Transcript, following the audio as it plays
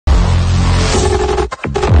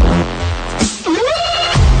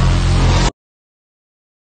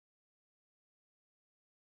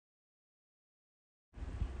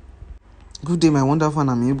Good day, my wonderful and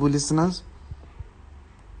amiable listeners.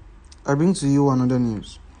 I bring to you another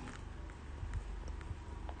news.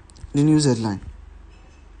 The news headline: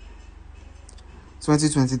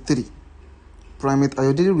 2023. Primate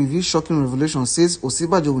Ayodele reveals shocking revelation, says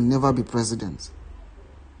Osibanjo will never be president.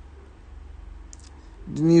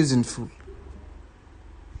 The news in full.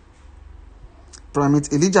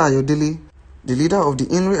 Primate Elijah Ayodele, the leader of the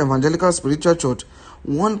Inri Evangelical Spiritual Church,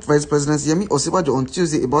 warned Vice President Yemi Osibanjo on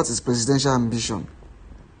Tuesday about his presidential ambition.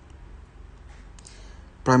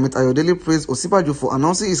 Primate Ayodele praised Osibanjo for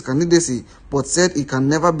announcing his candidacy but said he can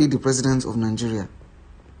never be the president of Nigeria.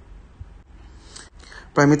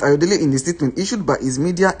 Primate Ayodele, in the statement issued by his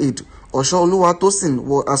media aide,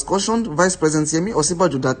 Osibanjo, has cautioned Vice President Yemi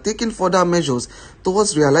Osibanjo that taking further measures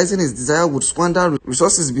towards realizing his desire would squander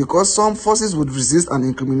resources because some forces would resist and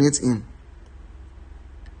incriminate him.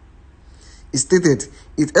 He stated,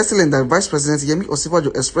 "It's excellent that Vice President Yemi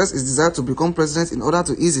Osibanjo expressed his desire to become president in order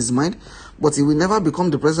to ease his mind, but he will never become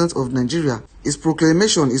the president of Nigeria. His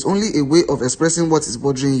proclamation is only a way of expressing what is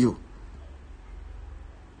bothering you.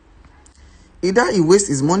 Either he wastes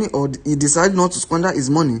his money or he decides not to squander his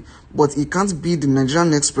money, but he can't be the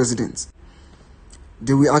Nigerian next president.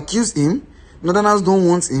 They will accuse him, Northerners don't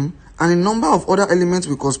want him, and a number of other elements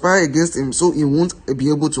will conspire against him so he won't be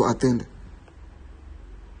able to attend.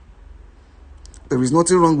 There is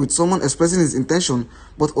nothing wrong with someone expressing his intention,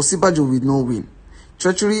 but Osibanjo will not win.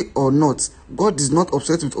 Treachery or not, God is not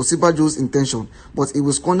upset with Osibanjo's intention, but he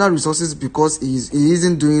will squander resources because he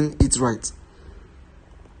isn't doing it right.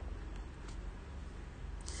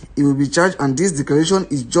 He will be charged, and this declaration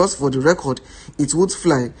is just for the record. It would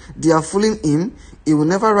fly. They are fooling him. He will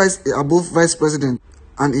never rise above vice president,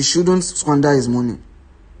 and he shouldn't squander his money."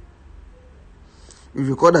 We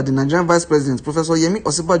recall that the Nigerian Vice President, Professor Yemi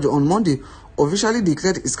Osibanjo, on Monday officially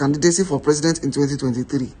declared his candidacy for president in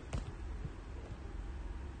 2023.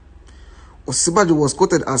 Osibanjo was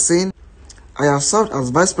quoted as saying, "I have served as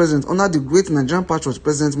Vice President under the great Nigerian patriot,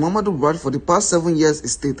 President Muhammadu Buhari, for the past 7 years," he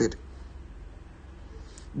stated.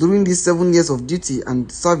 "During these 7 years of duty and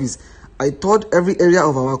service, I toured every area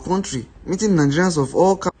of our country, meeting Nigerians of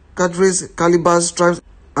all cadres, calibers, tribes,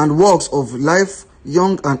 and walks of life,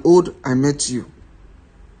 young and old. I met you.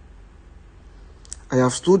 I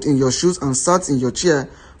have stood in your shoes and sat in your chair.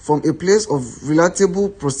 From a place of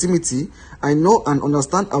relatable proximity, I know and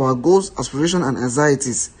understand our goals, aspirations, and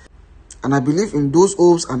anxieties, and I believe in those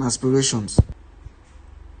hopes and aspirations."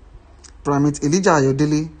 Primate Elijah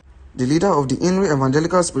Ayodele, the leader of the Inri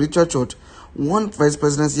Evangelical Spiritual Church, warned Vice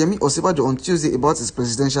President Yemi Osibanjo on Tuesday about his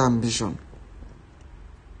presidential ambition.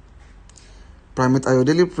 Primate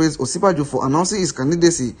Ayodele praised Osibanjo for announcing his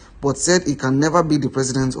candidacy but said he can never be the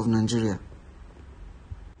president of Nigeria.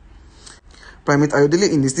 Primate Ayodele,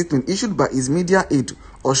 in the statement issued by his media aide,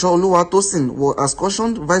 Osibanjo, has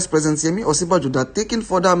cautioned Vice President Yemi Osibanjo that taking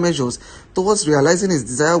further measures towards realizing his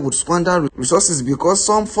desire would squander resources because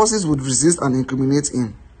some forces would resist and incriminate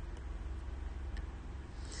him.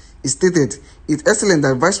 He stated, "It's excellent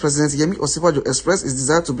that Vice President Yemi Osibanjo expressed his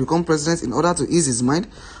desire to become president in order to ease his mind,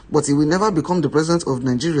 but he will never become the president of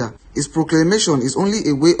Nigeria. His proclamation is only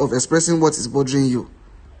a way of expressing what is bothering you.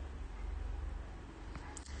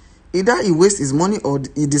 Either he wastes his money or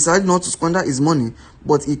he decides not to squander his money,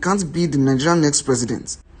 but he can't be the Nigerian next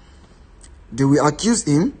president. They will accuse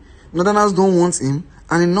him, Northerners don't want him,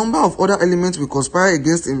 and a number of other elements will conspire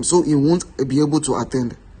against him so he won't be able to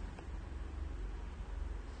attend.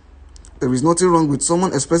 There is nothing wrong with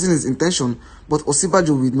someone expressing his intention, but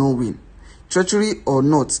Osibanjo will not win. Treachery or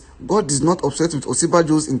not, God is not upset with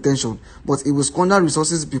Osibanjo's intention, but he will squander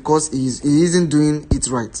resources because he isn't doing it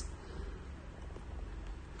right.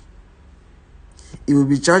 He will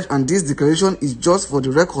be charged, and this declaration is just for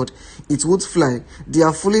the record. It would fly. They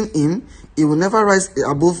are fooling him. He will never rise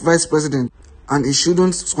above vice president, and he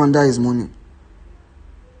shouldn't squander his money."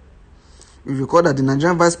 We recall that the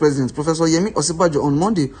Nigerian Vice President, Professor Yemi Osibanjo, on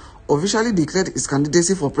Monday officially declared his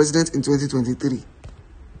candidacy for president in 2023.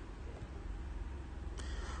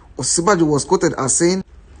 Osibanjo was quoted as saying,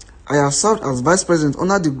 "I have served as Vice President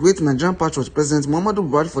under the great Nigerian patriot, President Muhammadu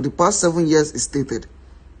Buhari, for the past 7 years," he stated.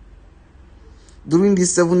 "During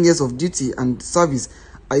these 7 years of duty and service,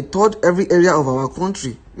 I toured every area of our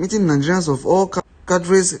country, meeting Nigerians of all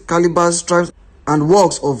cadres, calibers, tribes, and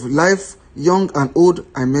walks of life, young and old.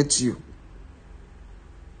 I met you.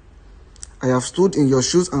 I have stood in your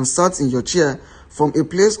shoes and sat in your chair. From a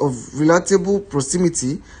place of relatable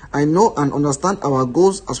proximity, I know and understand our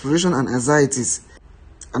goals, aspirations, and anxieties,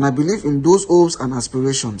 and I believe in those hopes and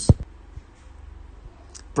aspirations."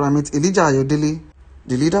 Primate Elijah Ayodele,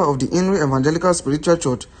 the leader of the Inri Evangelical Spiritual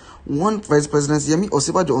Church, warned Vice President Yemi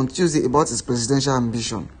Osibanjo on Tuesday about his presidential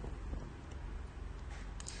ambition.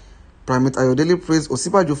 Primate Ayodele praised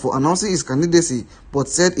Osibanjo for announcing his candidacy but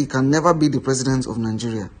said he can never be the president of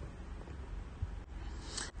Nigeria.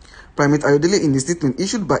 Primate Ayodele, in a statement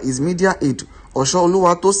issued by his media aide,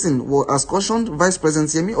 Osibanjo, has cautioned Vice President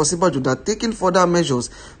Yemi Osibanjo that taking further measures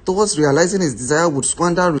towards realizing his desire would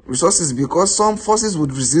squander resources because some forces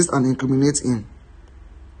would resist and incriminate him.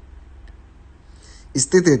 He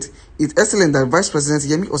stated, "It's excellent that Vice President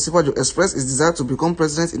Yemi Osibanjo expressed his desire to become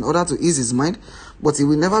president in order to ease his mind, but he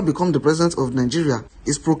will never become the president of Nigeria.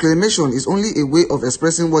 His proclamation is only a way of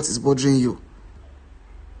expressing what is bothering you.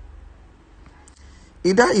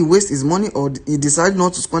 Either he wastes his money or he decides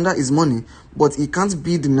not to squander his money, but he can't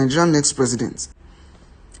be the Nigerian next president.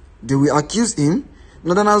 They will accuse him,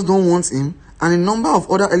 Northerners don't want him, and a number of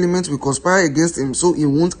other elements will conspire against him so he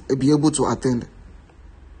won't be able to attend.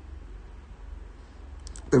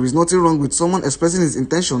 There is nothing wrong with someone expressing his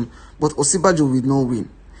intention, but Osibanjo will not win.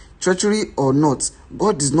 Treachery or not,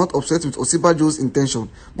 God is not upset with Osibanjo's intention,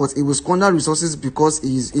 but he will squander resources because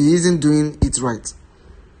he isn't doing it right.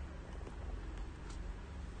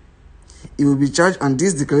 He will be charged, and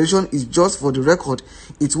this declaration is just for the record.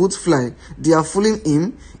 It would fly. They are fooling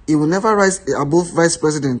him. He will never rise above vice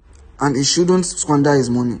president, and he shouldn't squander his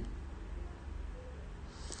money."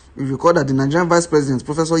 We recall that the Nigerian Vice President,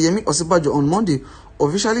 Professor Yemi Osibanjo, on Monday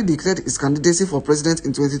officially declared his candidacy for president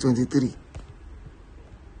in 2023.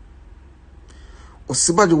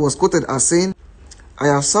 Osibanjo was quoted as saying, "I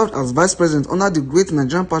have served as Vice President under the great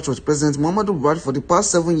Nigerian patriot President Muhammadu Buhari for the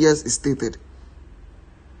past 7 years," he stated.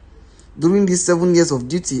 "During these 7 years of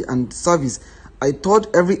duty and service, I toured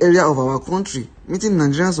every area of our country, meeting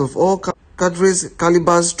Nigerians of all cadres,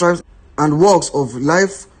 calibers, tribes, and walks of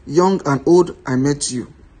life, young and old. I met you.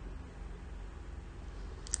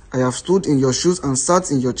 I have stood in your shoes and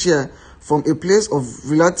sat in your chair from a place of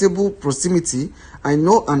relatable proximity. I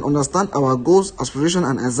know and understand our goals, aspirations,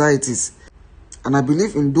 and anxieties, and I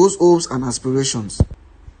believe in those hopes and aspirations."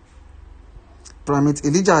 Primate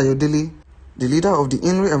Elijah Ayodele, the leader of the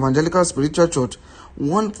Inri Evangelical Spiritual Church,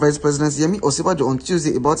 warned Vice President Yemi Osibanjo on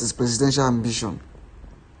Tuesday about his presidential ambition.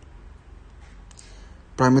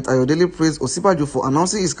 Primate Ayodele praised Osibanjo for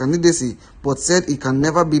announcing his candidacy but said he can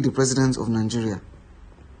never be the president of Nigeria.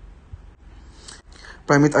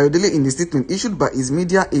 Primate Ayodele, in a statement issued by his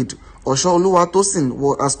media aide,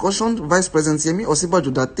 Osibanjo, has cautioned Vice President Yemi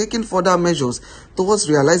Osibanjo that taking further measures towards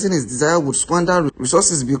realizing his desire would squander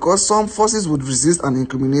resources because some forces would resist and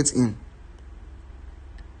incriminate him.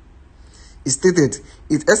 He stated,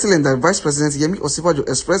 "It's excellent that Vice President Yemi Osibanjo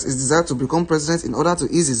expressed his desire to become president in order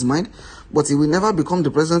to ease his mind, but he will never become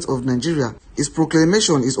the president of Nigeria. His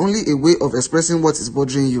proclamation is only a way of expressing what is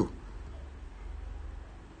bothering you.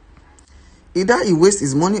 Either he wastes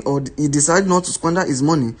his money or he decides not to squander his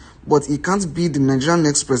money, but he can't be the Nigerian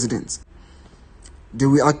next president. They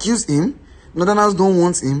will accuse him, Northerners don't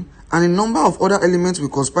want him, and a number of other elements will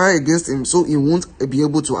conspire against him so he won't be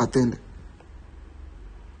able to attend."